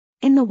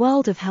In the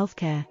world of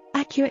healthcare,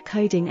 accurate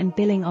coding and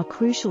billing are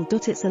crucial.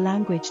 It's a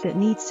language that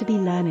needs to be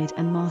learned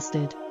and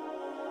mastered.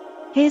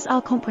 Here's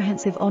our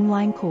comprehensive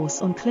online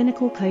course on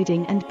clinical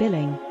coding and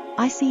billing,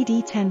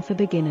 ICD-10 for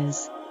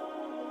beginners.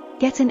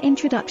 Get an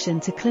introduction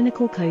to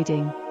clinical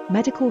coding,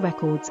 medical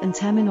records and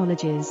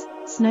terminologies,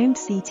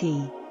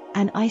 SNOMED-CT,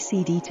 and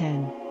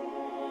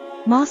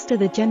ICD-10. Master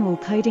the general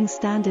coding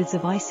standards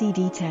of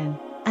ICD-10,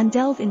 and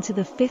delve into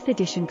the 5th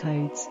edition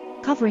codes,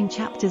 covering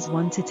chapters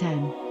 1 to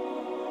 10.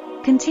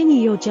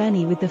 Continue your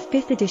journey with the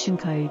 5th edition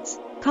codes,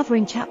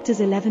 covering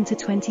chapters 11 to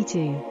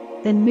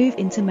 22, then move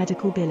into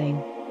medical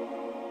billing.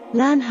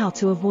 Learn how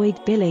to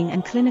avoid billing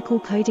and clinical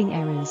coding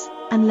errors,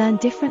 and learn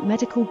different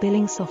medical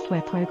billing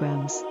software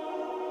programs.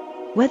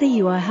 Whether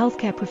you are a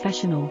healthcare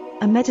professional,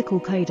 a medical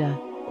coder,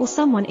 or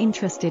someone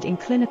interested in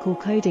clinical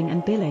coding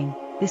and billing,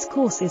 this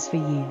course is for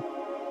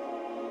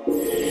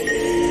you.